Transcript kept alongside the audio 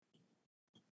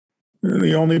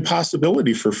The only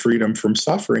possibility for freedom from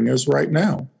suffering is right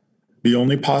now. The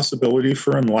only possibility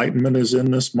for enlightenment is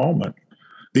in this moment.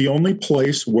 The only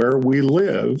place where we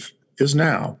live is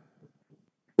now.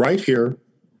 Right here,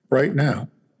 right now.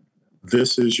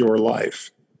 This is your life.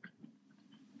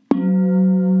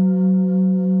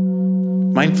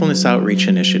 Mindfulness Outreach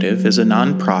Initiative is a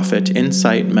nonprofit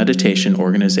insight meditation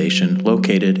organization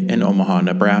located in Omaha,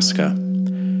 Nebraska.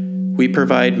 We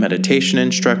provide meditation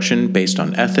instruction based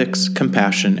on ethics,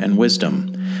 compassion, and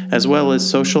wisdom, as well as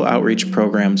social outreach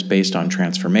programs based on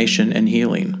transformation and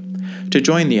healing. To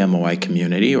join the MOI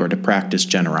community or to practice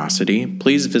generosity,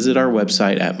 please visit our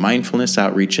website at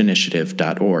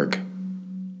mindfulnessaoutreachinitiative.org.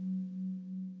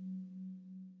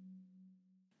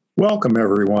 Welcome,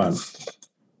 everyone.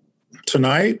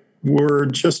 Tonight, we're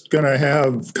just going to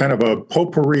have kind of a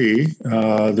potpourri.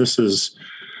 This is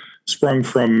sprung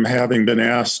from having been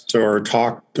asked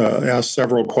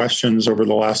several questions over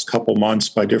the last couple months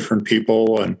by different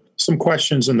people, and some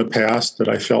questions in the past that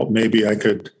I felt maybe I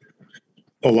could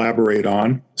elaborate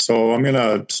on. So I'm going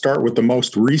to start with the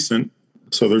most recent.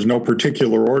 So there's no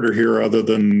particular order here other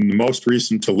than the most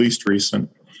recent to least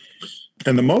recent.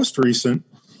 And the most recent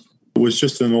was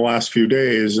just in the last few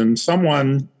days, and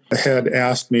someone had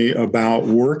asked me about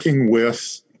working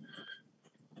with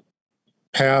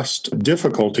past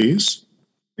difficulties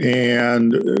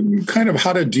and kind of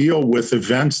how to deal with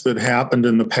events that happened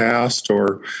in the past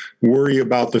or worry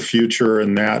about the future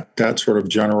and that sort of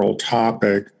general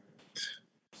topic.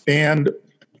 And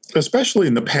especially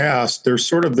in the past, there's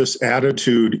sort of this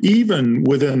attitude, even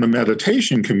within the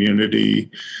meditation community,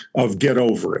 of get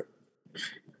over it.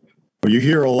 You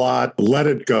hear a lot, let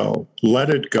it go, let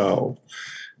it go.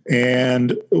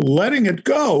 And letting it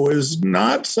go is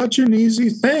not such an easy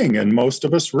thing, and most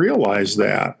of us realize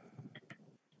that.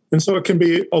 And so it can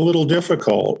be a little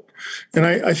difficult. And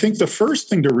I think the first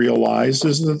thing to realize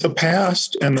is that the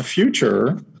past and the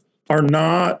future are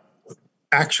not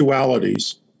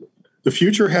actualities. The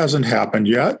future hasn't happened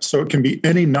yet, so it can be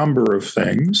any number of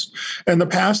things. And the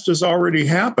past has already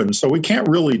happened, so we can't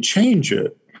really change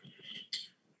it.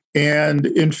 And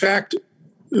in fact,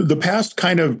 the past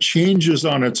kind of changes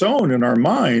on its own in our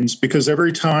minds because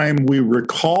every time we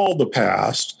recall the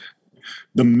past,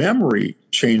 the memory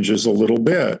changes a little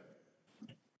bit.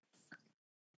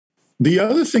 The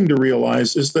other thing to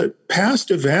realize is that past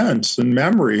events and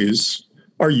memories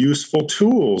are useful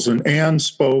tools. And Anne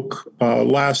spoke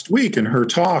last week in her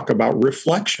talk about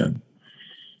reflection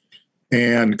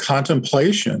and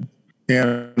contemplation.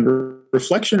 And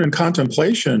reflection and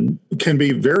contemplation can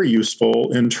be very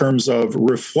useful in terms of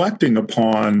reflecting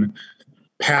upon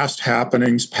past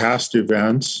happenings, past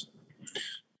events,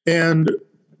 and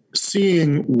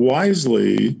seeing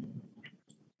wisely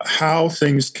how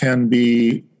things can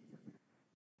be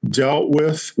dealt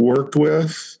with, worked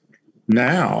with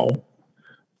now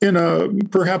in a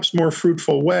perhaps more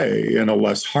fruitful way, in a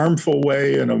less harmful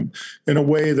way, in a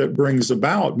way that brings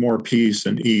about more peace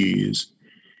and ease.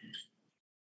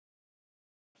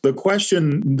 The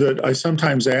question that I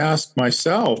sometimes ask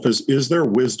myself is there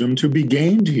wisdom to be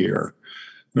gained here?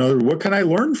 In other words, what can I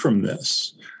learn from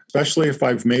this? Especially if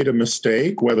I've made a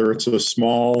mistake, whether it's a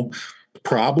small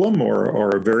problem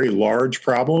or a very large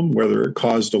problem, whether it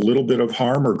caused a little bit of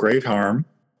harm or great harm.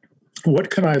 What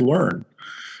can I learn?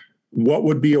 What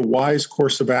would be a wise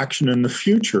course of action in the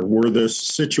future were this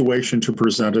situation to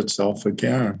present itself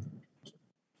again?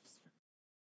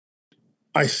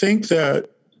 I think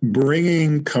that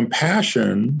bringing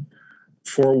compassion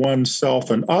for oneself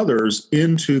and others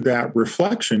into that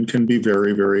reflection can be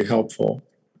very, very helpful.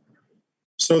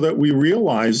 So that we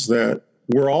realize that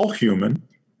we're all human,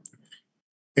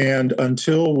 and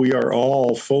until we are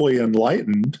all fully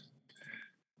enlightened,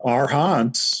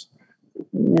 arhants,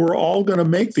 we're all going to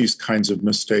make these kinds of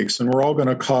mistakes and we're all going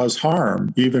to cause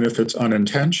harm, even if it's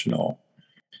unintentional.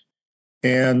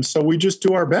 And so we just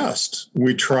do our best.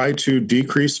 We try to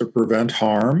decrease or prevent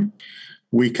harm.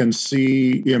 We can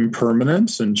see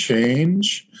impermanence and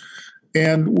change.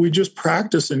 And we just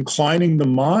practice inclining the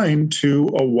mind to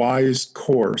a wise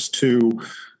course, to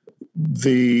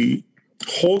the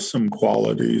wholesome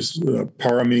qualities,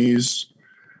 paramis,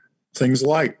 things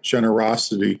like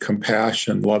generosity,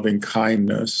 compassion, loving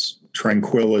kindness,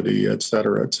 tranquility, et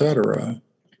cetera, et cetera.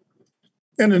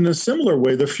 And in a similar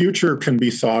way, the future can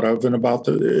be thought of in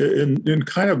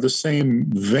kind of the same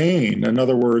vein. In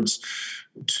other words,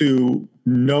 to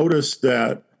notice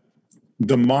that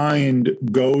the mind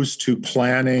goes to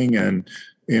planning and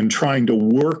in trying to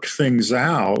work things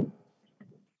out.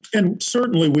 And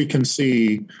certainly we can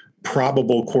see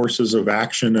probable courses of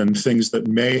action and things that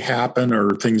may happen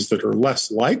or things that are less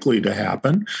likely to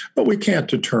happen, but we can't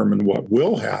determine what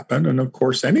will happen. And of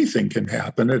course, anything can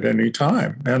happen at any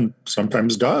time and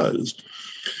sometimes does.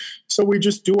 So we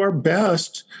just do our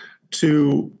best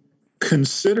to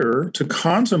consider, to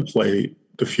contemplate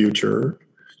the future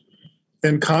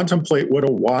and contemplate what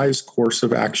a wise course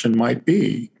of action might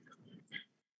be.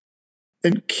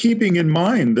 And keeping in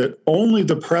mind that only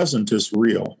the present is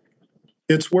real.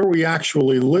 It's where we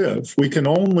actually live. We can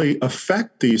only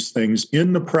affect these things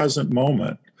in the present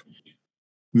moment.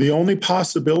 The only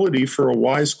possibility for a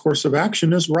wise course of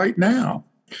action is right now.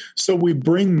 So we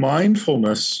bring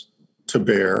mindfulness to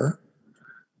bear.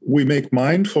 We make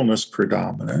mindfulness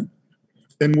predominant.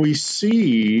 And we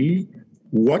see,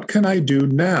 what can I do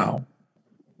now?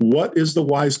 What is the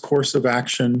wise course of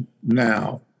action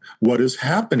now? What is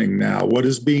happening now? What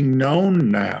is being known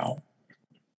now?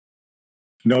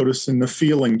 Noticing the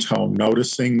feeling tone,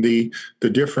 noticing the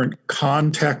different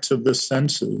contexts of the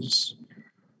senses,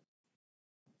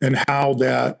 and how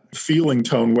that feeling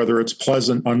tone, whether it's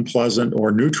pleasant, unpleasant,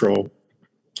 or neutral,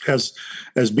 has,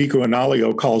 as Bhikkhu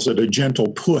Analayo calls it, a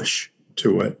gentle push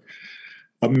to it,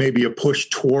 maybe a push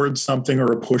towards something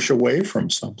or a push away from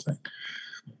something.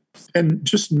 And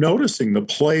just noticing the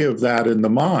play of that in the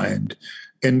mind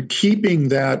and keeping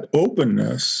that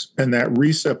openness and that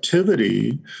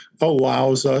receptivity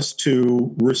allows us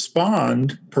to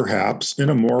respond, perhaps, in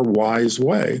a more wise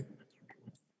way.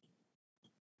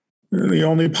 The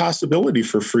only possibility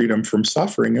for freedom from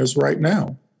suffering is right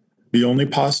now. The only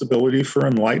possibility for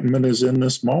enlightenment is in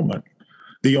this moment.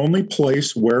 The only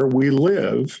place where we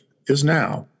live is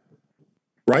now.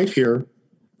 Right here,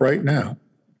 right now.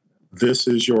 This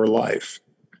is your life.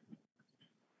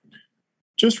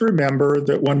 Just remember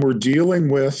that when we're dealing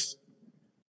with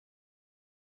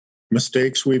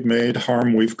mistakes we've made,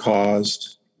 harm we've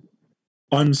caused,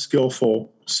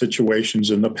 unskillful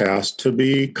situations in the past, to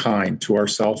be kind to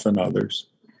ourselves and others.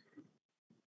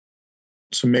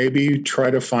 So maybe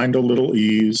try to find a little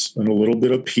ease and a little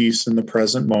bit of peace in the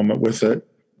present moment with it.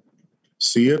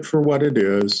 See it for what it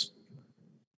is.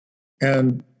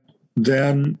 And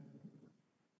then,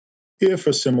 if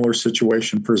a similar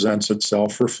situation presents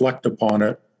itself, reflect upon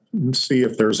it and see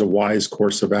if there's a wise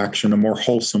course of action, a more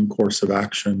wholesome course of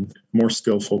action, more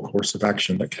skillful course of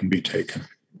action that can be taken.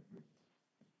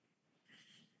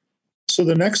 So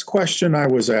the next question I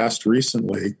was asked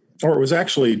recently, or it was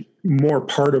actually more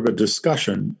part of a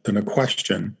discussion than a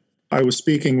question. I was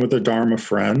speaking with a Dharma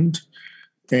friend,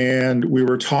 and we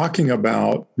were talking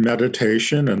about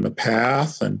meditation and the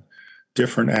path and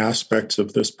different aspects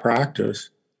of this practice.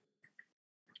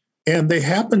 And they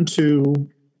happened to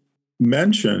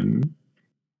mention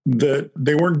that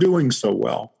they weren't doing so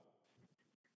well.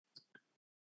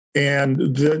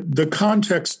 And the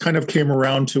context kind of came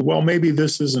around to, well, maybe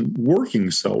this isn't working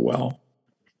so well.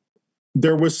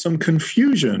 There was some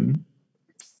confusion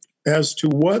as to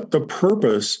what the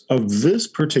purpose of this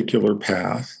particular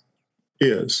path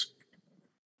is.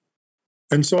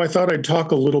 And so I thought I'd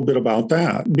talk a little bit about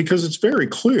that, because it's very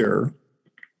clear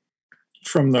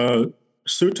from the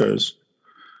suttas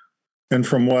and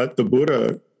from what the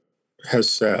Buddha has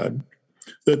said,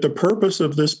 that the purpose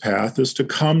of this path is to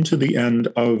come to the end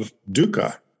of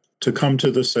dukkha, to come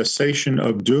to the cessation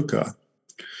of dukkha.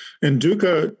 And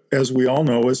dukkha, as we all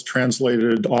know, is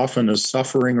translated often as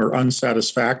suffering or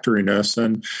unsatisfactoriness.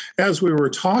 And as we were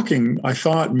talking, I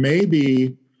thought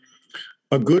maybe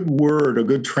a good word, a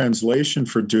good translation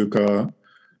for dukkha,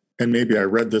 and maybe I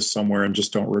read this somewhere and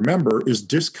just don't remember, is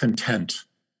discontent.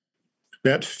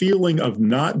 That feeling of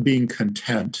not being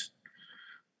content.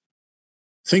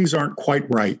 Things aren't quite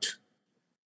right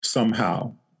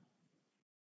somehow.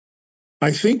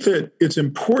 I think that it's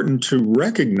important to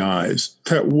recognize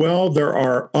that, well, there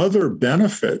are other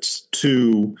benefits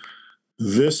to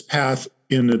this path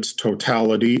in its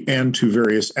totality and to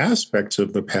various aspects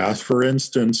of the path. For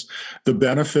instance, the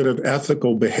benefit of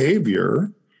ethical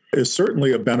behavior is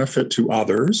certainly a benefit to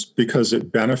others because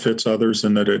it benefits others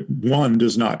in that it, one,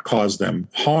 does not cause them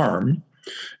harm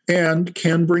and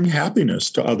can bring happiness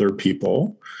to other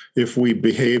people if we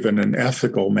behave in an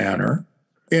ethical manner.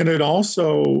 And it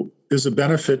also is a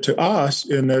benefit to us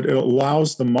in that it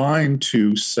allows the mind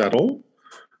to settle,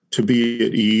 to be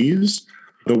at ease.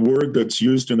 The word that's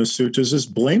used in the suttas is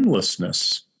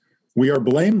blamelessness. We are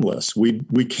blameless.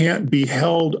 We can't be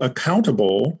held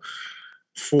accountable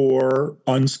for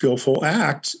unskillful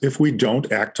acts if we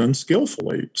don't act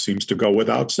unskillfully. It seems to go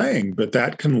without saying, but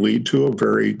that can lead to a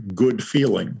very good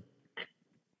feeling.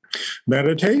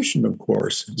 Meditation, of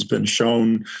course, has been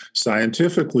shown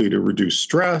scientifically to reduce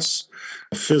stress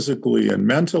physically and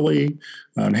mentally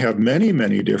and have many,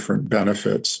 many different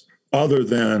benefits other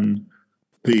than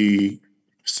the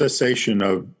cessation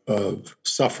of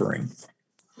suffering,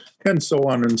 and so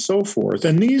on and so forth.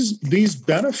 And these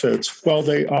benefits, while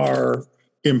they are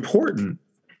important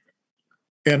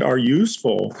and are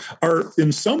useful, are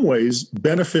in some ways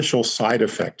beneficial side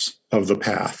effects of the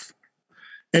path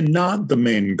and not the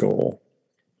main goal.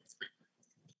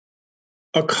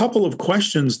 A couple of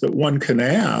questions that one can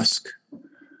ask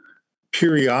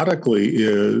periodically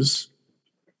is,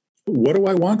 what do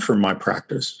I want from my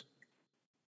practice?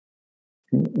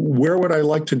 Where would I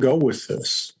like to go with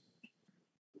this?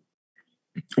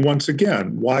 Once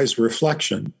again, wise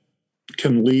reflection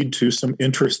can lead to some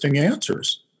interesting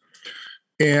answers.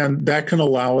 And that can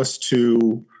allow us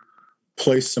to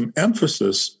place some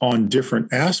emphasis on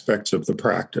different aspects of the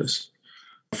practice.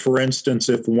 For instance,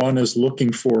 if one is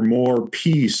looking for more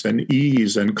peace and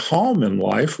ease and calm in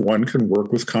life, one can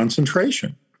work with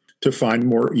concentration to find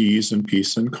more ease and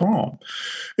peace and calm.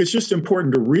 It's just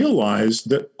important to realize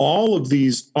that all of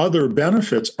these other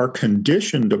benefits are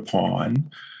conditioned upon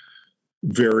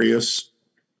various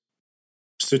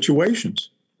situations.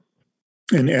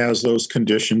 And as those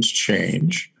conditions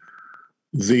change,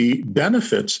 the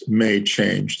benefits may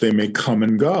change. They may come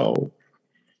and go.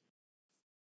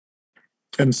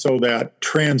 And so that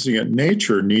transient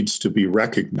nature needs to be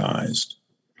recognized.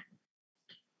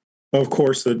 Of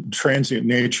course, the transient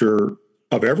nature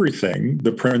of everything,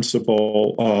 the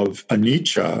principle of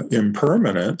anicca,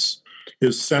 impermanence,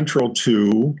 is central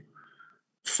to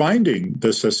finding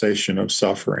the cessation of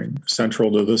suffering,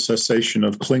 central to the cessation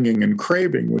of clinging and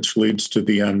craving, which leads to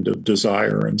the end of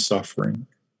desire and suffering.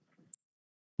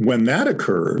 When that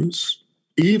occurs,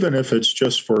 even if it's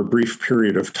just for a brief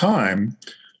period of time,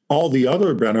 all the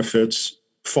other benefits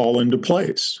fall into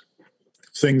place.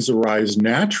 Things arise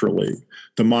naturally.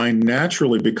 The mind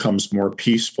naturally becomes more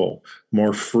peaceful,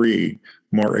 more free,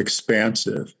 more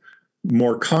expansive,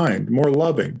 more kind, more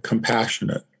loving,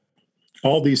 compassionate.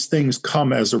 All these things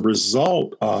come as a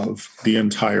result of the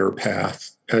entire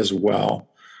path as well.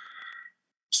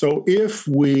 So if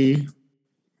we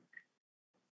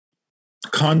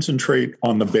concentrate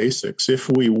on the basics, if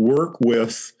we work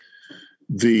with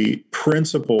the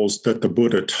principles that the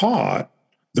Buddha taught,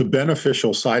 the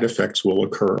beneficial side effects will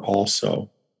occur also.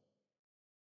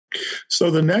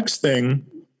 So the next thing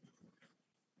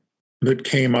that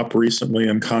came up recently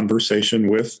in conversation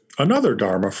with another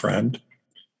Dharma friend,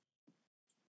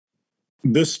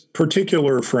 this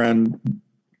particular friend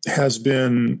has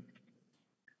been,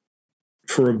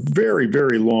 for a very,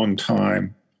 very long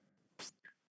time,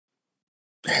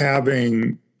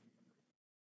 having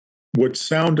what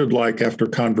sounded like, after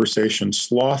conversation,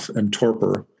 sloth and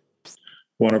torpor,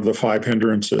 one of the five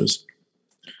hindrances,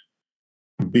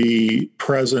 be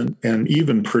present and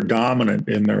even predominant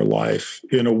in their life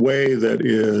in a way that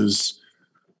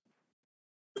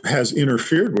has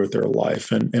interfered with their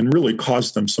life and really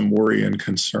caused them some worry and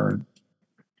concern.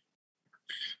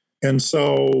 And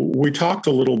so we talked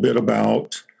a little bit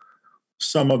about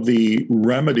some of the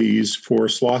remedies for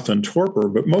sloth and torpor,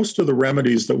 but most of the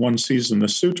remedies that one sees in the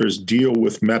sutras deal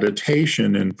with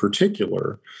meditation in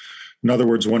particular. In other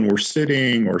words, when we're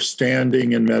sitting or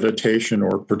standing in meditation,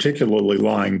 or particularly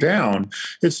lying down,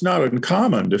 it's not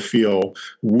uncommon to feel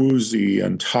woozy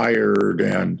and tired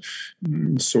and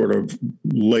sort of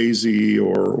lazy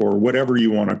or whatever you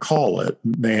want to call it.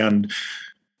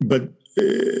 But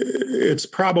it's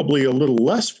probably a little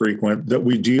less frequent that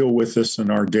we deal with this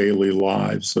in our daily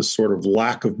lives, a sort of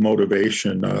lack of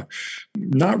motivation,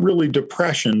 not really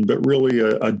depression, but really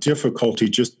a difficulty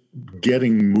just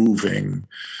getting moving.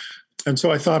 And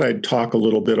so I thought I'd talk a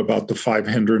little bit about the five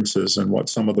hindrances and what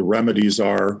some of the remedies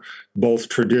are, both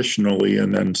traditionally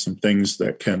and then some things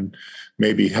that can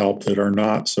maybe help that are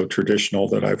not so traditional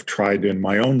that I've tried in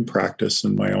my own practice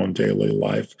in my own daily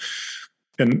life.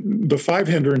 And the five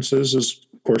hindrances, as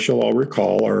of course you'll all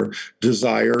recall, are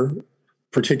desire,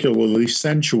 particularly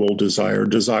sensual desire,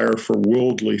 desire for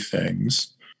worldly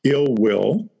things, ill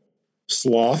will,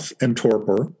 sloth and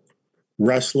torpor,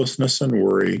 restlessness and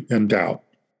worry, and doubt.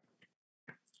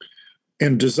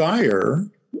 And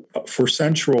desire for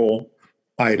sensual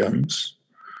items,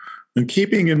 and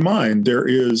keeping in mind there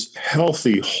is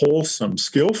healthy, wholesome,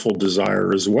 skillful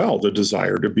desire as well, the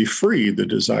desire to be free, the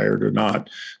desire to not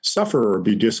suffer or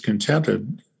be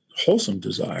discontented, wholesome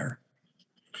desire.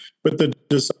 But the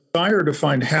desire to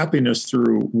find happiness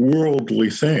through worldly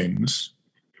things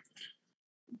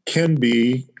can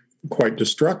be quite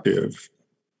destructive.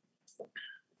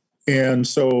 And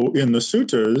so in the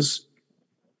suttas,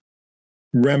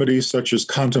 remedies such as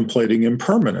contemplating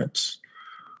impermanence,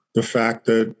 the fact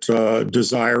that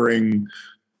desiring,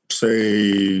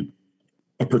 say,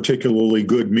 a particularly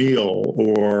good meal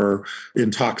or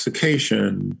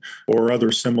intoxication or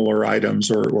other similar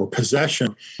items or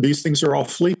possession, these things are all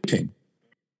fleeting.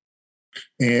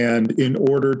 And in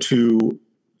order to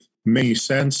make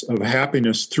sense of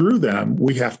happiness through them,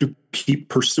 we have to keep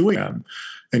pursuing them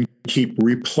and keep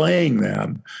replaying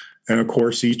them. And of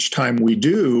course, each time we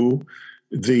do,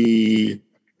 the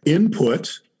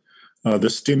input, the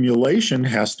stimulation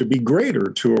has to be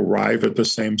greater to arrive at the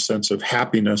same sense of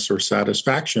happiness or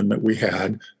satisfaction that we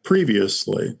had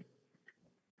previously.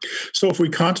 So if we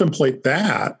contemplate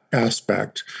that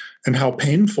aspect and how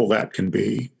painful that can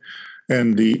be,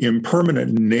 and the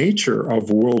impermanent nature of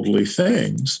worldly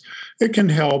things, it can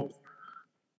help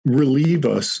relieve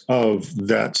us of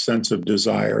that sense of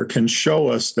desire, can show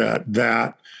us that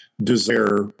that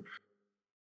desire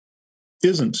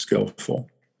isn't skillful.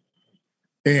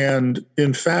 And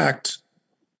in fact,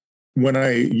 when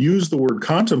I use the word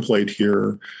contemplate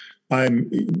here, I'm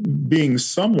being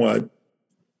somewhat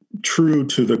true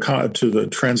to the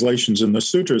translations in the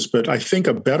sutras, but I think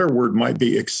a better word might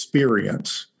be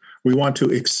experience. We want to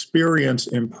experience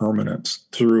impermanence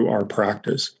through our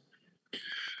practice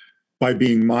by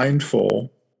being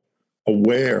mindful,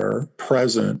 aware,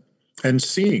 present, and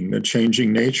seeing the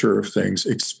changing nature of things,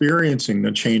 experiencing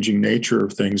the changing nature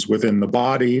of things within the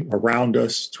body, around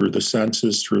us, through the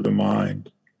senses, through the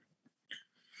mind.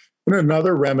 And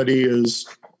another remedy is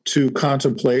to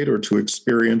contemplate or to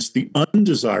experience the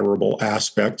undesirable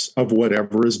aspects of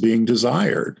whatever is being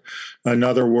desired. In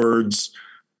other words,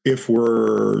 if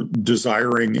we're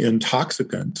desiring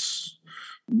intoxicants,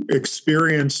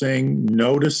 experiencing,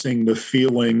 noticing the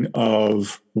feeling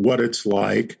of what it's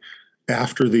like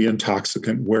after the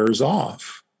intoxicant wears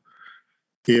off.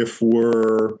 If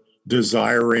we're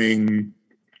desiring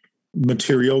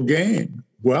material gain,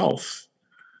 wealth,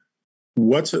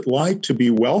 what's it like to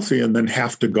be wealthy and then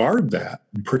have to guard that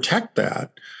and protect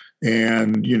that?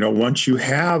 And, once you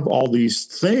have all these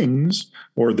things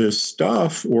or this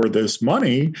stuff or this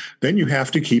money, then you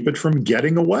have to keep it from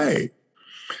getting away.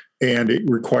 And it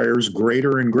requires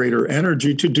greater and greater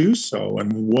energy to do so.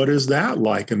 And what is that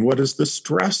like? And what is the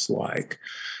stress like?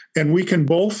 And we can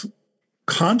both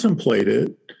contemplate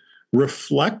it,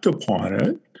 reflect upon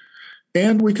it,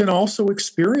 and we can also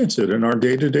experience it in our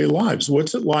day-to-day lives.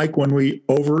 What's it like when we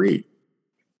overeat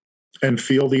and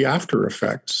feel the after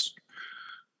effects?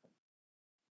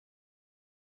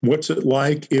 What's it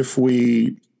like if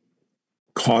we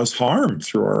cause harm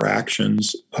through our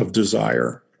actions of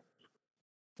desire?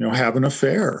 Have an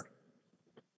affair.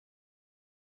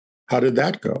 How did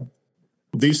that go?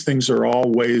 These things are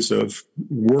all ways of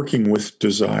working with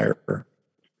desire.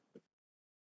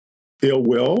 Ill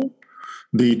will,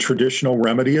 the traditional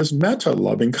remedy is metta,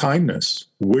 loving kindness,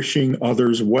 wishing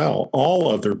others well, all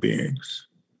other beings.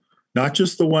 Not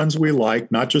just the ones we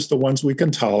like, not just the ones we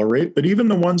can tolerate, but even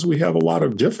the ones we have a lot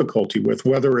of difficulty with,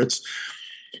 whether it's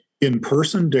in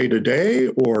person, day to day,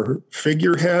 or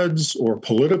figureheads, or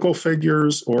political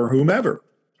figures, or whomever.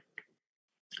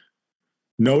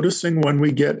 Noticing when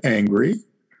we get angry,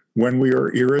 when we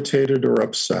are irritated or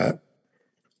upset,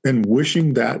 and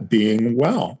wishing that being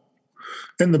well.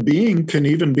 And the being can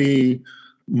even be,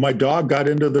 my dog got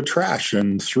into the trash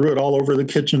and threw it all over the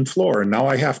kitchen floor, and now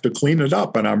I have to clean it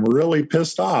up, and I'm really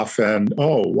pissed off, and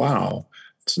oh, wow.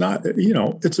 It's not,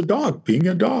 it's a dog being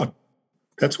a dog.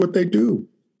 That's what they do.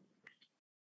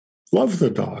 Love the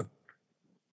dog.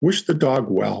 Wish the dog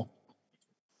well,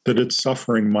 that its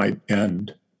suffering might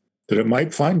end, that it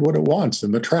might find what it wants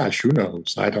in the trash. Who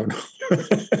knows? I don't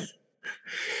know.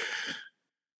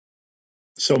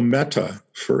 So metta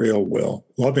for ill will,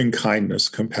 loving kindness,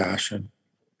 compassion.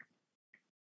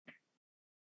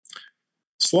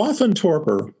 Sloth and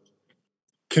torpor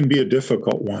can be a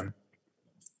difficult one.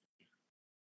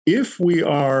 If we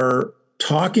are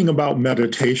talking about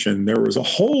meditation, there was a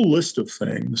whole list of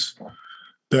things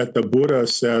that the Buddha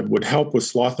said would help with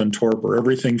sloth and torpor,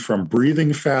 everything from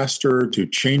breathing faster to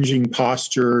changing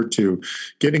posture to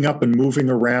getting up and moving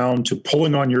around to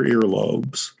pulling on your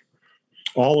earlobes.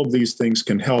 All of these things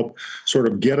can help sort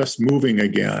of get us moving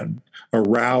again,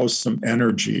 arouse some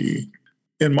energy.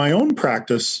 In my own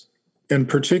practice, and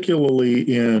particularly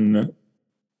in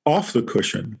off the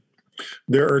cushion,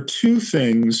 there are two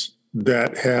things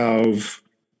that have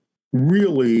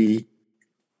really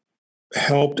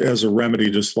helped as a remedy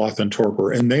to sloth and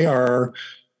torpor, and they are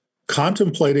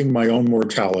contemplating my own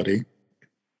mortality,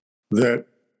 that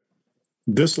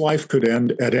this life could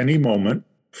end at any moment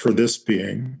for this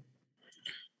being,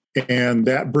 And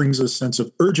that brings a sense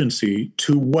of urgency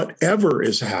to whatever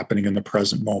is happening in the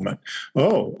present moment.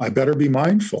 Oh, I better be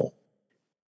mindful.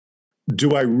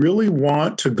 Do I really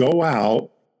want to go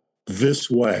out this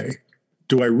way?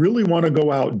 Do I really want to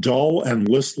go out dull and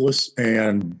listless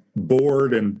and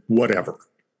bored and whatever?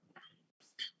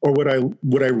 Or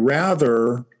would I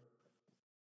rather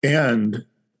end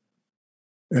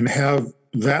and have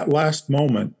that last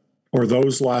moment or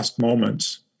those last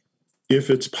moments, if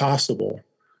it's possible,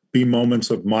 be moments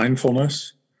of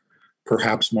mindfulness,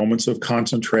 perhaps moments of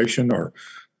concentration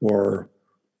or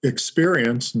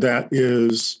experience that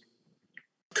is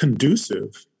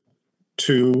conducive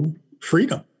to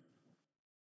freedom,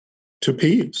 to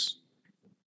peace.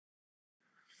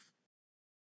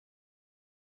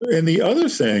 And the other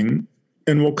thing,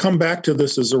 and we'll come back to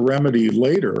this as a remedy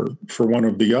later for one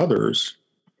of the others,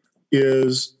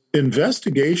 is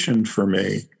investigation for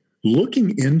me,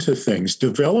 looking into things,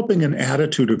 developing an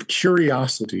attitude of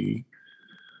curiosity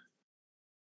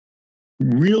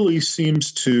really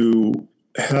seems to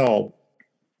help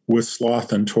with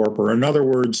sloth and torpor. In other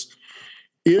words,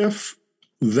 if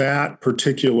that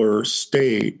particular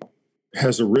state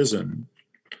has arisen,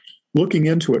 looking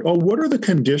into it, what are the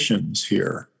conditions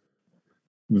here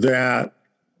that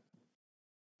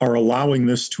are allowing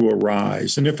this to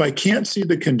arise? And if I can't see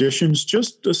the conditions,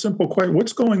 just a simple question,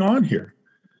 what's going on here?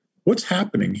 What's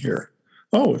happening here?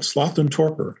 Oh, it's sloth and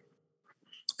torpor.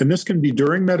 And this can be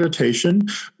during meditation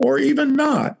or even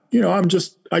not.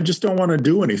 I just don't want to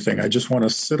do anything. I just want to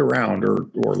sit around or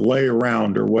lay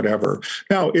around or whatever.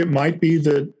 Now, it might be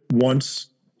that once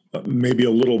maybe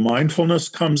a little mindfulness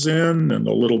comes in and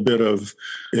a little bit of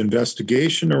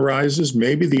investigation arises,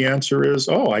 maybe the answer is,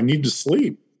 I need to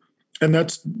sleep. And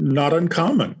that's not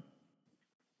uncommon.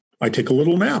 I take a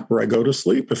little nap or I go to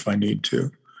sleep if I need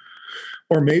to.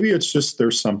 Or maybe it's just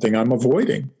there's something I'm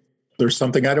avoiding. There's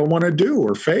something I don't want to do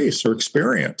or face or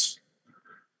experience.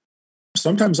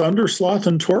 Sometimes under sloth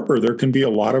and torpor, there can be a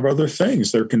lot of other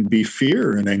things. There can be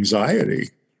fear and anxiety,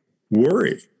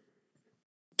 worry.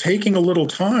 Taking a little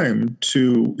time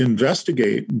to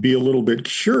investigate, be a little bit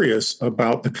curious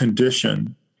about the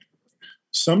condition,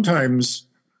 sometimes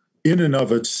in and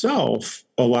of itself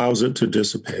allows it to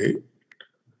dissipate.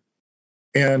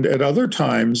 And at other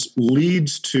times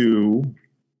leads to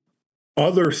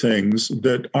other things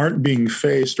that aren't being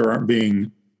faced or aren't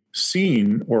being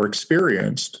seen or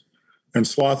experienced. And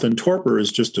sloth and torpor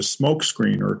is just a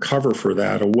smokescreen or a cover for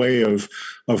that, a way of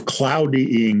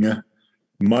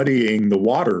muddying the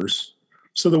waters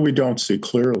so that we don't see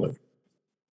clearly.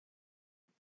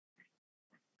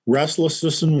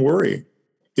 Restlessness and worry.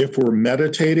 If we're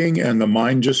meditating and the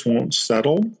mind just won't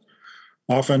settle,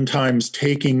 oftentimes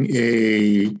taking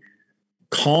a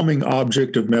calming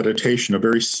object of meditation, a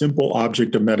very simple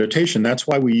object of meditation. That's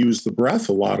why we use the breath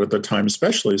a lot of the time,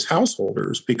 especially as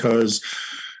householders, because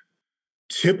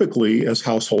typically as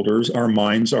householders, our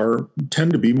minds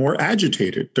tend to be more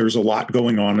agitated. There's a lot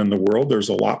going on in the world. There's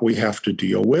a lot we have to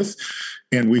deal with.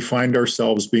 And we find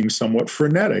ourselves being somewhat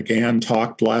frenetic. Anne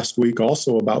talked last week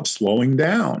also about slowing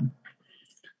down.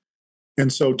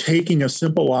 And so taking a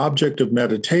simple object of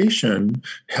meditation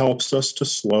helps us to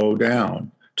slow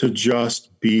down, to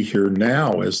just be here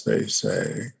now, as they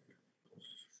say.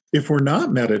 If we're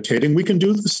not meditating, we can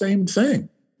do the same thing.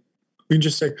 We can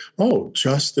just say,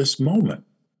 just this moment,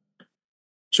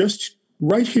 just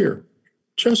right here,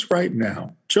 just right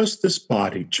now, just this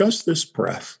body, just this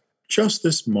breath, just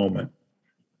this moment,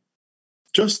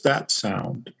 just that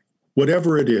sound,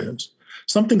 whatever it is,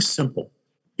 something simple,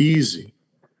 easy,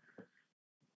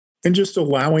 and just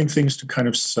allowing things to kind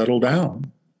of settle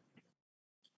down.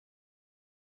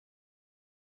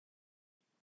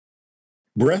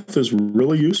 Breath is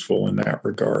really useful in that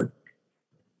regard.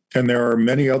 And there are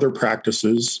many other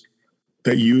practices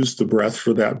that use the breath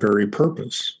for that very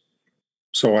purpose.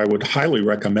 So I would highly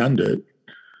recommend it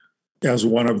as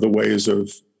one of the ways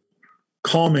of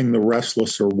calming the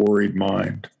restless or worried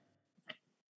mind.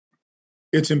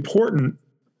 It's important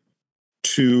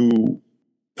to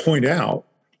point out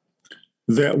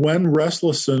that when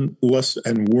restlessness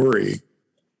and worry,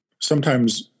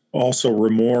 sometimes also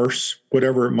remorse,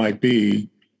 whatever it might be,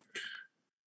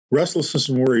 restlessness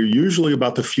and worry are usually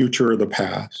about the future or the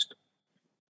past.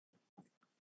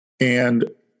 And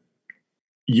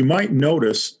you might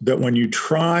notice that when you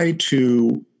try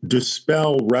to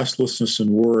dispel restlessness and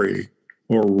worry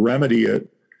or remedy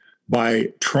it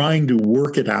by trying to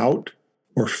work it out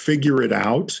or figure it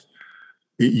out,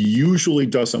 it usually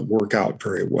doesn't work out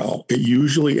very well. It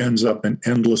usually ends up in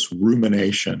endless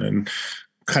rumination and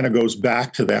kind of goes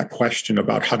back to that question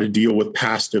about how to deal with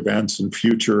past events and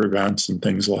future events and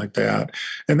things like that.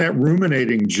 And that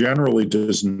ruminating generally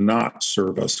does not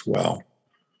serve us well.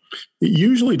 It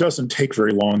usually doesn't take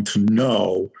very long to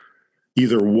know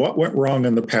either what went wrong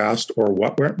in the past or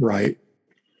what went right,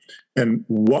 and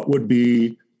what would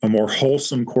be a more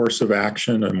wholesome course of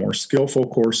action, a more skillful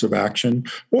course of action,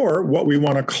 or what we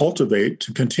want to cultivate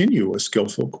to continue a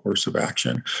skillful course of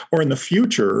action. Or in the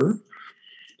future,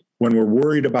 when we're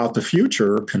worried about the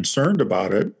future, concerned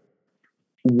about it,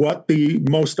 what the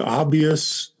most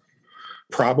obvious,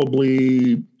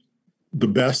 probably the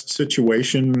best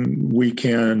situation we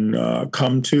can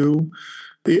come to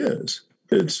is.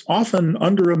 It's often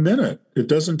under a minute. It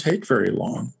doesn't take very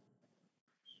long.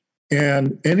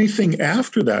 And anything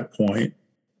after that point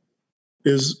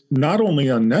is not only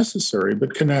unnecessary,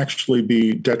 but can actually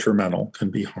be detrimental, can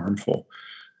be harmful.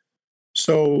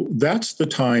 So that's the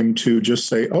time to just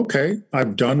say, okay,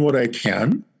 I've done what I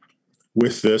can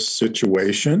with this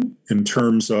situation in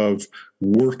terms of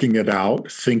working it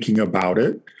out, thinking about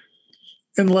it.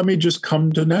 And let me just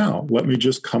come to now. Let me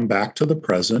just come back to the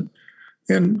present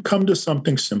and come to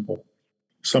something simple,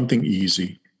 something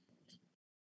easy.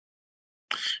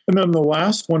 And then the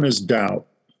last one is doubt,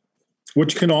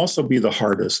 which can also be the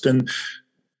hardest. And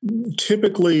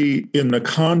typically, in the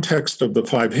context of the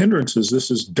 5 hindrances, this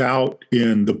is doubt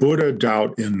in the Buddha,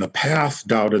 doubt in the path,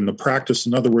 doubt in the practice.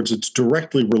 In other words, it's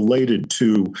directly related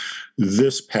to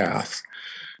this path.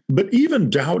 But even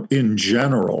doubt in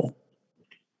general,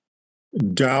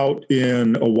 doubt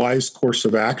in a wise course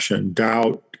of action,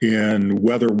 doubt in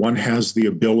whether one has the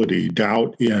ability,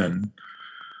 doubt in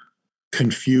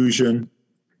confusion,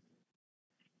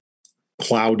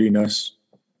 cloudiness.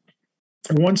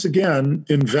 And once again,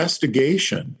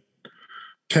 investigation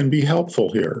can be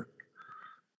helpful here.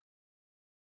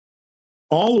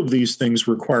 All of these things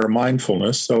require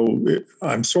mindfulness, so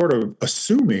I'm sort of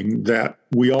assuming that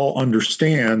we all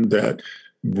understand that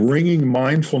bringing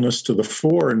mindfulness to the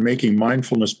fore and making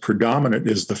mindfulness predominant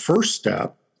is the first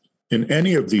step in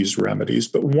any of these remedies.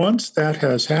 But once that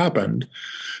has happened,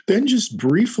 then just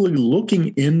briefly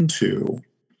looking into,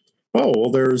 oh, well,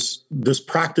 there's this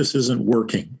practice isn't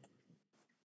working.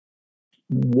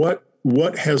 What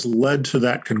has led to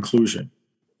that conclusion?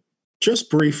 Just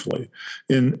briefly.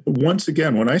 And once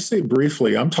again, when I say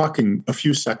briefly, I'm talking a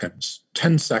few seconds,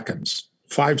 10 seconds,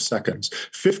 5 seconds,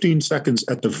 15 seconds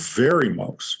at the very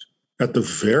most. At the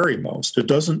very most. It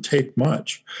doesn't take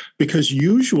much, because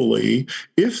usually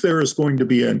if there is going to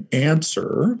be an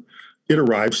answer, it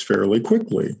arrives fairly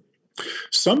quickly.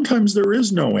 Sometimes there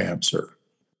is no answer,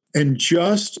 and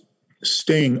just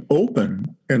staying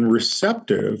open and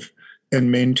receptive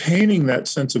and maintaining that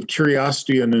sense of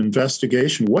curiosity and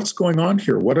investigation. What's going on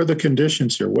here? What are the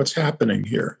conditions here? What's happening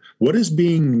here? What is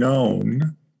being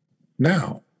known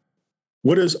now?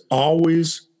 What is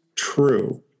always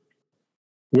true?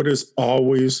 What is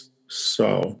always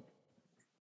so?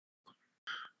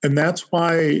 And that's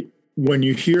why when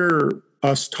you hear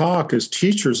us talk as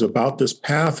teachers about this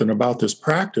path and about this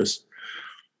practice,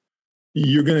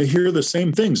 you're going to hear the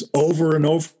same things over and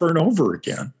over and over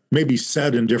again, maybe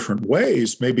said in different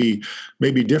ways, maybe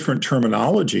different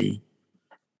terminology.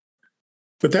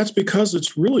 But that's because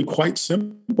it's really quite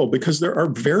simple, because there are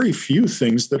very few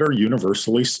things that are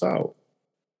universally so.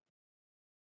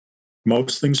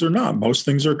 Most things are not. Most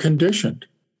things are conditioned.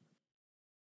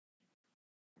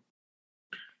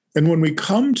 And when we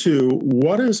come to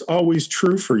what is always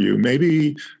true for you,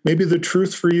 maybe the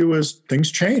truth for you is things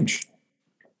change.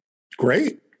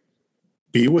 Great.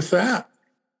 Be with that.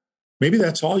 Maybe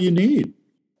that's all you need.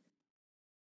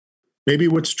 Maybe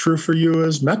what's true for you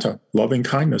is metta, loving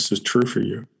kindness is true for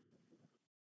you.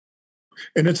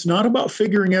 And it's not about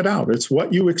figuring it out. It's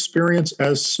what you experience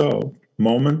as so.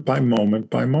 Moment by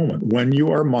moment by moment. When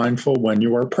you are mindful, when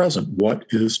you are present, what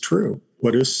is true?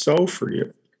 What is so for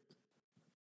you?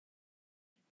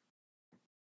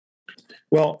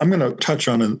 Well, I'm going to touch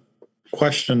on a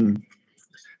question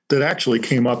that actually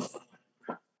came up,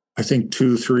 I think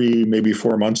 2, 3, maybe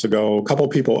 4 months ago. A couple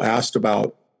of people asked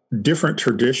about different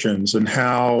traditions and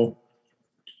how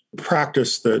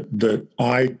practice that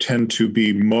I tend to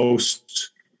be most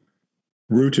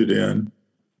rooted in,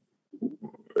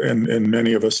 and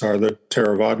many of us are the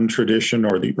Theravadan tradition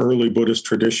or the early Buddhist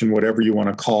tradition, whatever you want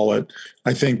to call it.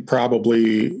 I think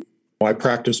probably I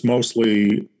practice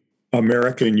mostly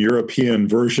American European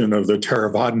version of the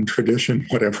Theravadan tradition,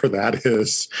 whatever that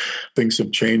is. Things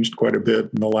have changed quite a bit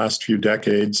in the last few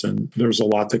decades, and there's a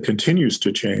lot that continues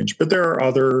to change. But there are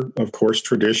other, of course,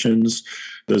 traditions,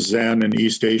 the Zen and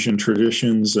East Asian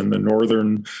traditions and the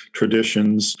Northern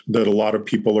traditions that a lot of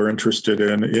people are interested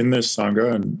in this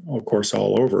Sangha and, of course,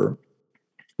 all over.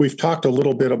 We've talked a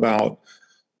little bit about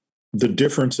the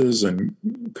differences and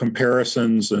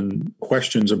comparisons and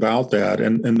questions about that.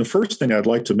 And the first thing I'd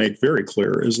like to make very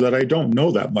clear is that I don't know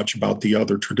that much about the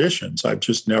other traditions. I've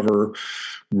just never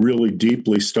really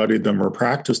deeply studied them or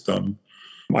practiced them.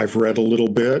 I've read a little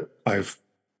bit. I've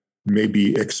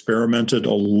maybe experimented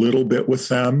a little bit with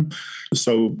them.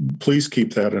 So please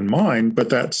keep that in mind. But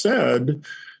that said,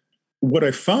 what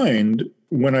I find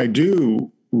when I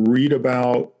do read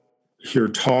about, hear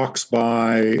talks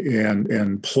by,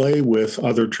 and play with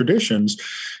other traditions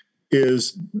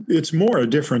is it's more a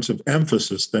difference of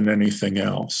emphasis than anything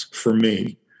else for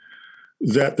me.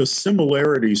 That the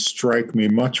similarities strike me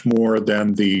much more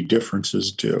than the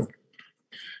differences do.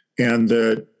 And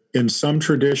that in some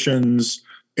traditions,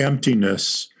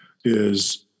 emptiness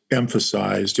is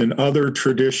emphasized. In other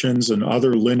traditions and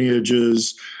other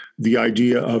lineages, the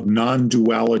idea of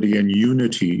non-duality and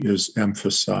unity is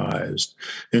emphasized.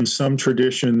 In some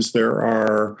traditions, there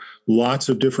are lots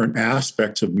of different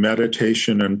aspects of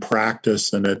meditation and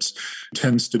practice, and it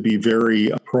tends to be very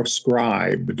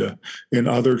prescribed. In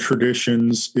other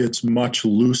traditions, it's much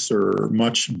looser,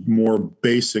 much more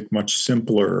basic, much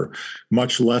simpler,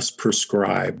 much less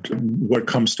prescribed. What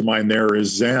comes to mind there is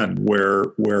Zen,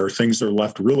 where things are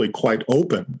left really quite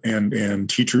open, and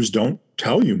teachers don't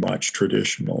tell you much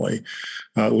traditionally,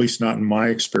 at least not in my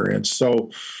experience. So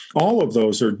all of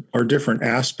those are different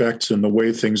aspects in the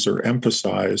way things are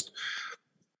emphasized,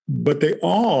 but they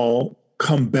all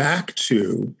come back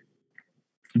to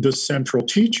the central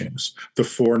teachings, the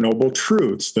Four Noble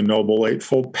Truths, the Noble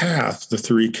Eightfold Path, the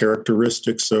three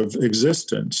characteristics of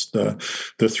existence, the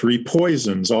three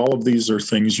poisons. All of these are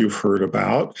things you've heard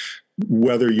about.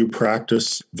 Whether you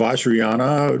practice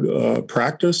Vajrayana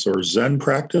practice or Zen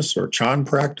practice or Chan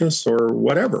practice or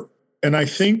whatever. And I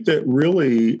think that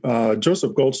really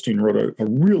Joseph Goldstein wrote a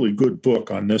really good book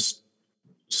on this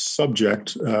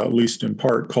subject, at least in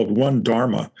part, called One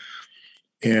Dharma.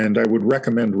 And I would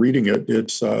recommend reading it.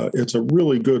 It's a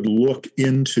really good look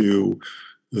into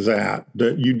that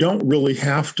you don't really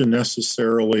have to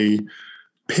necessarily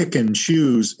pick and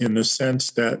choose in the sense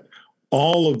that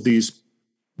all of these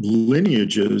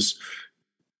lineages,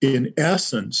 in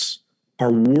essence,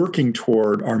 are moving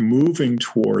toward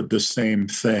the same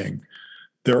thing.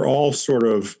 They're all sort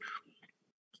of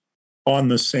on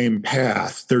the same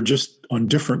path. They're just on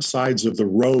different sides of the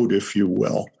road, if you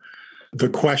will. The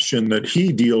question that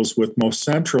he deals with most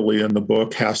centrally in the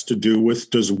book has to do with,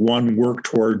 does one work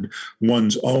toward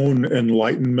one's own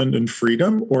enlightenment and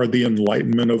freedom or the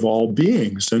enlightenment of all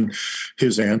beings? And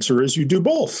his answer is you do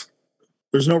both.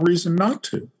 There's no reason not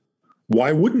to.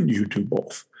 Why wouldn't you do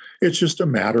both? It's just a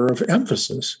matter of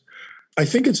emphasis. I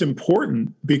think it's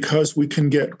important because we can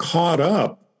get caught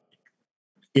up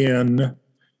in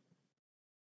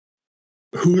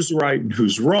who's right and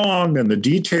who's wrong and the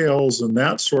details and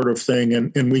that sort of thing.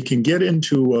 And we can get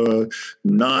into a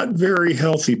not very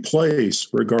healthy place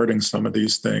regarding some of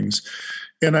these things.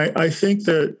 And I think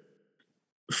that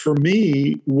for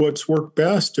me, what's worked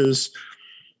best is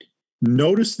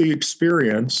notice the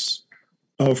experience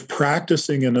of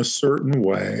practicing in a certain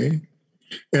way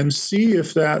and see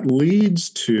if that leads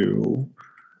to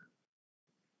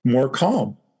more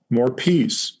calm, more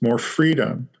peace, more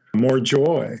freedom, more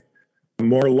joy,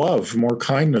 more love, more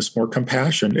kindness, more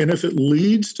compassion. And if it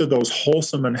leads to those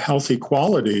wholesome and healthy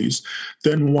qualities,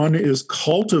 then one is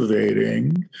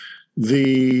cultivating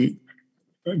the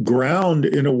ground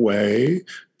in a way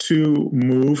to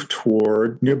move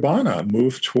toward nibbana,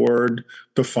 move toward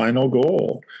the final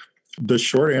goal. The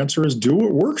short answer is do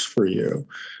what works for you.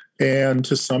 And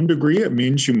to some degree, it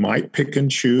means you might pick and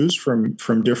choose from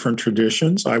different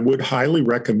traditions. I would highly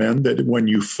recommend that when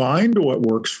you find what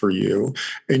works for you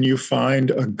and you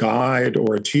find a guide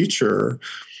or a teacher,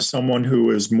 someone who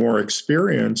is more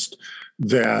experienced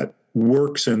that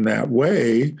works in that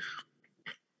way,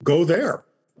 go there.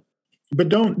 But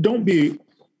don't be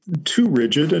too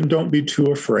rigid and don't be too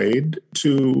afraid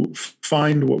to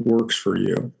find what works for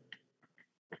you.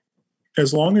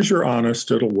 As long as you're honest,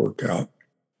 it'll work out.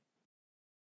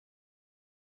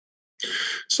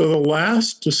 So the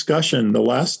last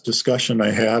discussion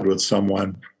I had with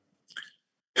someone,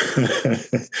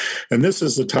 and this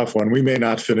is a tough one. We may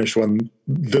not finish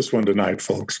this one tonight,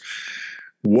 folks.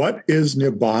 What is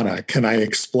nibbana? Can I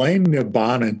explain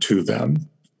nibbana to them?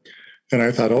 And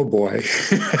I thought, oh boy,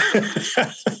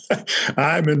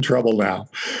 I'm in trouble now.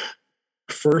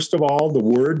 First of all, the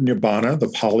word nibbana, the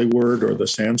Pali word or the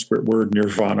Sanskrit word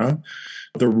nirvana,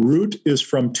 the root is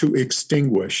from to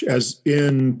extinguish, as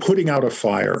in putting out a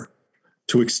fire,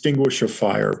 to extinguish a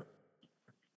fire.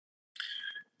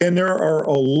 And there are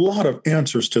a lot of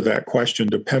answers to that question,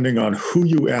 depending on who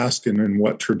you ask and in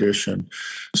what tradition.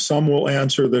 Some will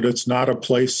answer that it's not a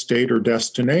place, state, or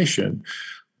destination.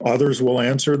 Others will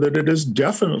answer that it is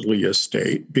definitely a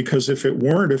state, because if it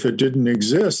weren't, if it didn't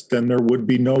exist, then there would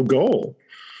be no goal.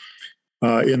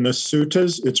 In the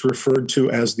suttas, it's referred to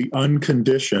as the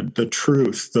unconditioned, the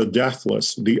truth, the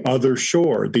deathless, the other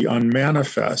shore, the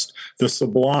unmanifest, the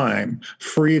sublime,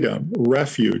 freedom,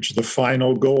 refuge, the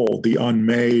final goal, the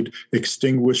unmade,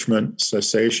 extinguishment,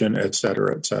 cessation,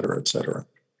 etc., etc., etc.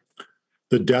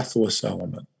 The deathless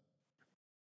element.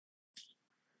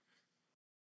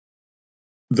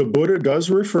 The Buddha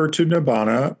does refer to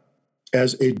nibbana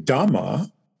as a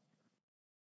Dhamma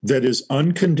that is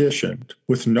unconditioned,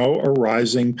 with no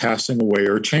arising, passing away,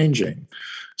 or changing.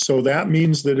 So that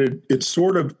means that it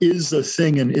sort of is a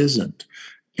thing and isn't.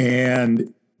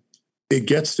 And it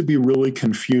gets to be really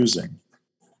confusing.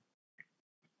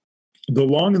 The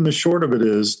long and the short of it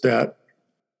is that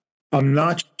I'm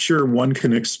not sure one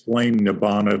can explain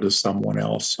nibbana to someone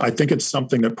else. I think it's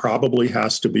something that probably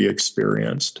has to be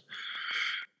experienced.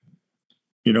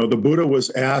 You know, the Buddha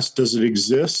was asked, does it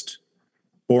exist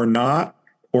or not?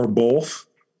 Or both,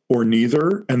 or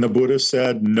neither? And the Buddha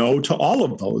said no to all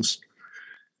of those.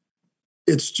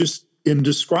 It's just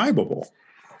indescribable.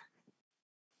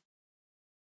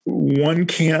 One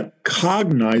can't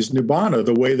cognize nibbana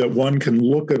the way that one can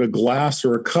look at a glass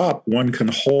or a cup. One can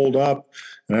hold up,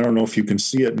 and I don't know if you can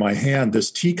see it in my hand,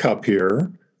 this teacup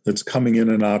here that's coming in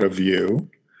and out of view,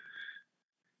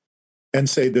 and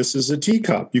say, this is a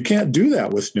teacup. You can't do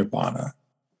that with nibbana.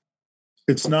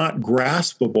 It's not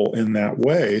graspable in that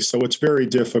way, so it's very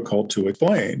difficult to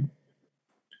explain.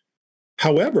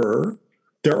 However,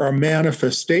 there are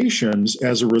manifestations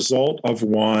as a result of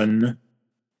one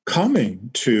coming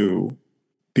to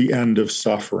the end of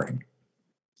suffering.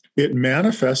 It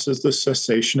manifests as the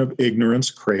cessation of ignorance,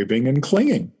 craving, and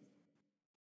clinging.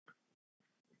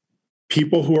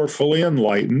 People who are fully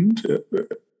enlightened,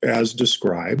 as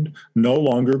described, no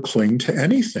longer cling to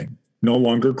anything, no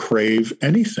longer crave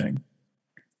anything.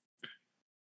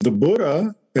 The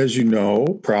Buddha, as you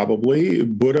know, probably,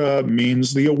 Buddha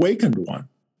means the awakened one,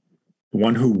 the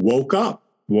one who woke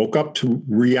up to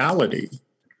reality.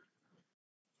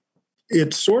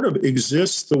 It sort of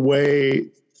exists the way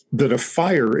that a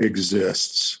fire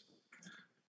exists.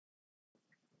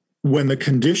 When the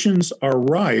conditions are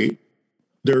right,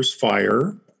 there's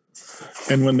fire.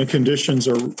 And when the conditions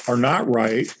are not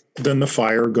right, then the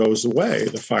fire goes away.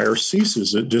 The fire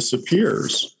ceases, it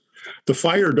disappears. The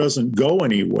fire doesn't go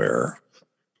anywhere.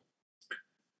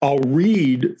 I'll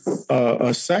read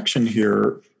a section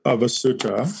here of a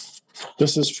sutta.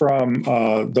 This is from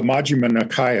the Majjhima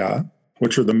Nikaya,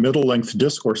 which are the middle-length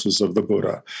discourses of the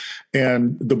Buddha.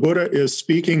 And the Buddha is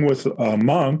speaking with a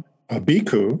monk, a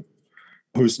bhikkhu,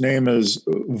 whose name is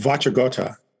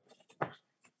Vacchagotta.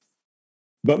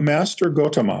 But Master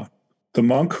Gotama, the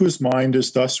monk whose mind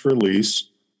is thus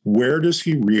released, where does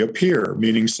he reappear?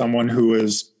 Meaning someone who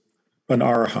is an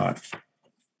arahant.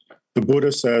 The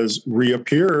Buddha says,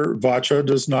 reappear, vacha,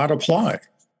 does not apply.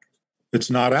 It's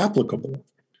not applicable.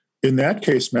 In that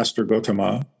case, Master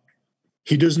Gotama,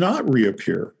 he does not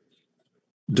reappear.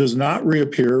 Does not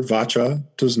reappear, vacha,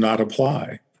 does not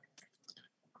apply.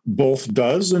 Both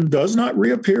does and does not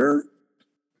reappear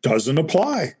doesn't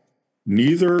apply.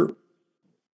 Neither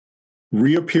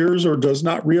reappears or does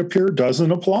not reappear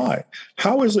doesn't apply.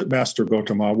 How is it, Master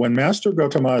Gotama? When Master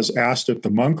Gotama is asked if the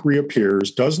monk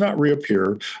reappears, does not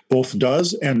reappear, both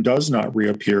does and does not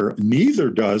reappear, neither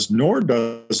does nor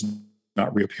does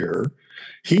not reappear,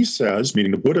 he says,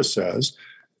 meaning the Buddha says,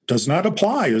 does not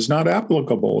apply, is not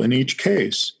applicable in each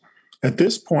case. At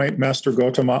this point, Master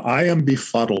Gotama, I am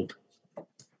befuddled.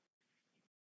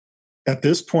 At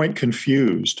this point,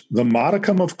 confused. The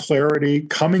modicum of clarity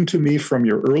coming to me from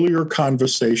your earlier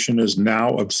conversation is now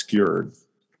obscured.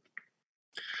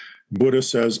 Buddha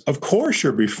says, of course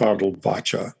you're befuddled,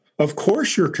 Vacha. Of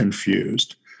course you're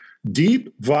confused.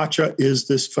 Deep Vacha is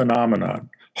this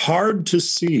phenomenon. Hard to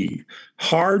see,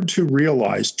 hard to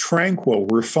realize, tranquil,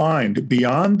 refined,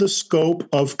 beyond the scope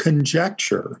of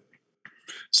conjecture.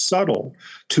 Subtle,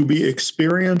 to be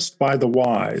experienced by the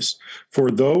wise. For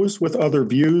those with other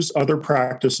views, other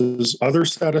practices, other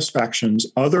satisfactions,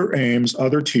 other aims,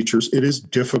 other teachers, it is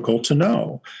difficult to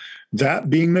know. That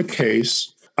being the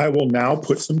case, I will now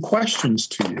put some questions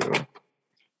to you.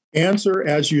 Answer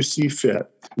as you see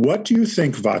fit. What do you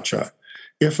think, Vacha?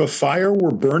 If a fire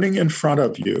were burning in front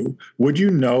of you, would you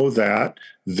know that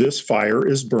this fire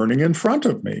is burning in front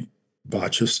of me?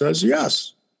 Vacha says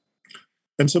yes.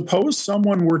 And suppose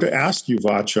someone were to ask you,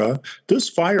 Vacha, this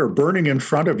fire burning in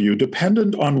front of you,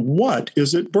 dependent on what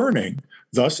is it burning?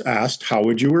 Thus asked, how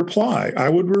would you reply? I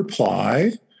would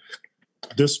reply,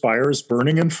 this fire is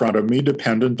burning in front of me,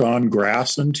 dependent on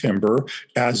grass and timber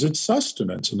as its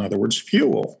sustenance, in other words,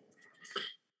 fuel.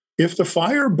 If the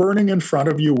fire burning in front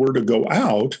of you were to go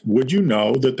out, would you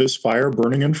know that this fire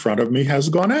burning in front of me has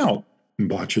gone out? And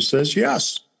Vacha says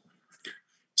yes.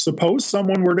 Suppose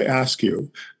someone were to ask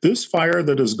you, this fire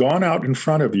that has gone out in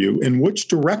front of you, in which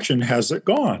direction has it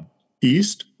gone?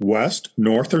 East, west,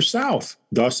 north, or south?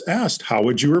 Thus asked, how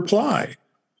would you reply?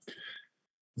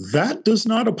 That does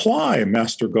not apply,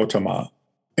 Master Gotama.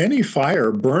 Any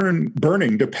fire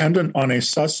burning dependent on a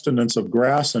sustenance of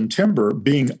grass and timber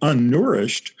being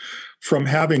unnourished from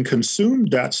having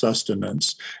consumed that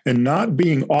sustenance and not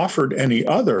being offered any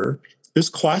other is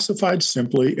classified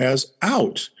simply as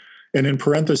out. And in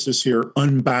parenthesis here,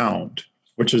 unbound,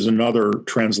 which is another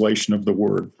translation of the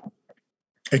word.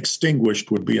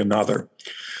 Extinguished would be another.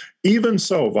 Even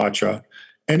so, Vacha,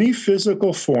 any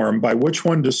physical form by which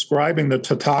one describing the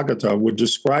Tathagata would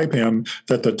describe him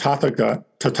that the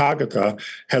Tathagata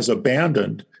has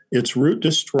abandoned, its root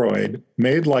destroyed,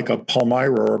 made like a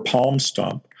palmyra or palm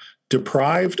stump,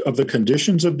 deprived of the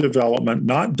conditions of development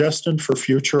not destined for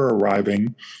future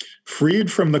arriving,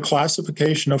 freed from the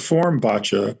classification of form,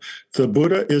 Vacha, the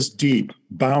Buddha is deep,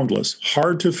 boundless,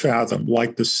 hard to fathom,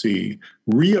 like the sea.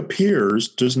 Reappears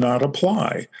does not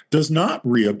apply. Does not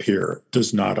reappear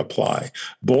does not apply.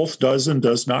 Both does and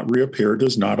does not reappear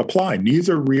does not apply.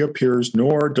 Neither reappears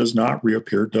nor does not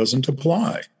reappear doesn't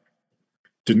apply.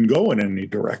 Didn't go in any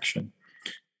direction.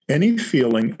 Any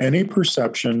feeling, any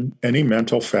perception, any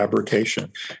mental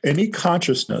fabrication, any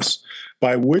consciousness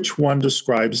by which one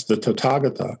describes the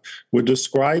Tathagata would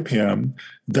describe him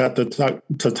that the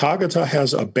Tathagata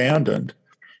has abandoned,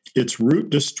 its root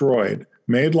destroyed,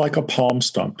 made like a palm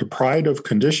stump, deprived of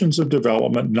conditions of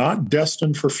development not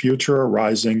destined for future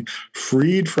arising,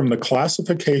 freed from the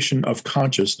classification of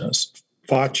consciousness.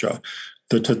 Vacha,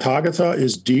 the Tathagata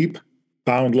is deep,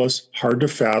 boundless, hard to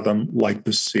fathom, like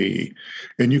the sea.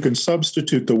 And you can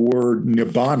substitute the word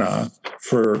nibbana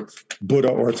for Buddha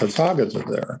or Tathagata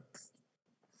there.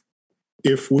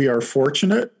 If we are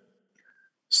fortunate,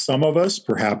 some of us,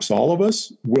 perhaps all of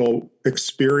us, will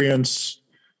experience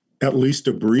at least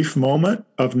a brief moment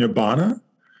of nibbana.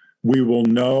 We will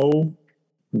know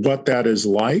what that is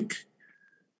like,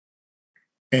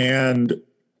 and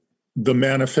the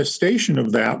manifestation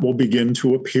of that will begin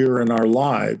to appear in our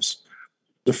lives.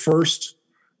 The first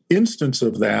instance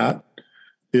of that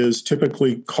is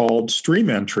typically called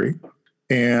stream entry,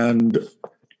 and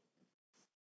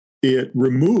it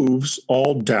removes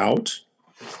all doubt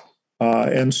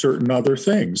and certain other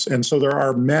things. And so there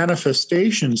are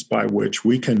manifestations by which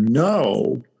we can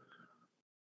know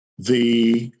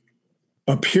the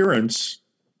appearance,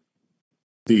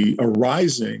 the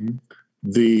arising,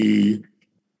 the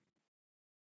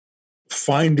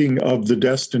finding of the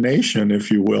destination, if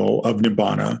you will, of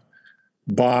nibbana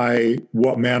by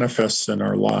what manifests in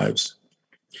our lives.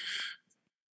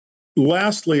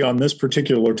 Lastly, on this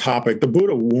particular topic, the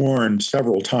Buddha warned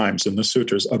several times in the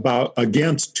sutras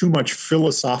against too much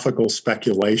philosophical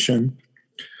speculation,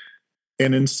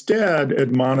 and instead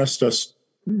admonished us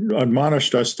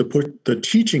to put the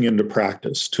teaching into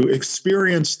practice, to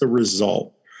experience the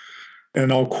result.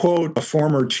 And I'll quote a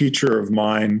former teacher of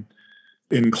mine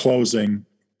in closing: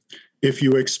 if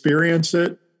you experience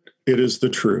it, it is the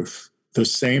truth. The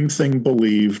same thing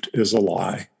believed is a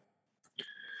lie.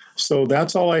 So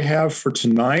that's all I have for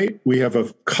tonight. We have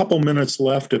a couple minutes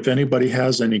left. If anybody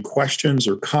has any questions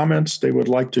or comments they would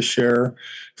like to share,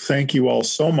 thank you all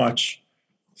so much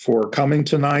for coming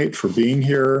tonight, for being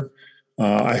here.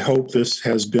 I hope this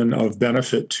has been of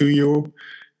benefit to you,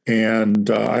 and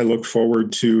I look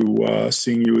forward to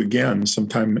seeing you again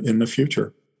sometime in the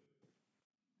future.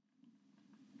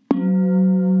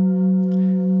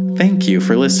 Thank you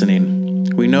for listening.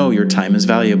 We know your time is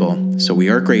valuable, so we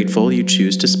are grateful you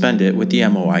choose to spend it with the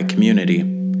MOI community.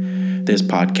 This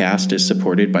podcast is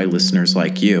supported by listeners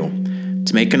like you.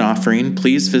 To make an offering,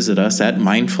 please visit us at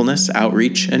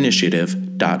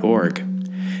mindfulnessoutreachinitiative.org.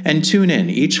 And tune in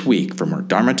each week for more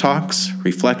Dharma talks,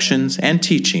 reflections, and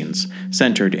teachings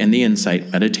centered in the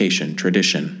Insight meditation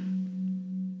tradition.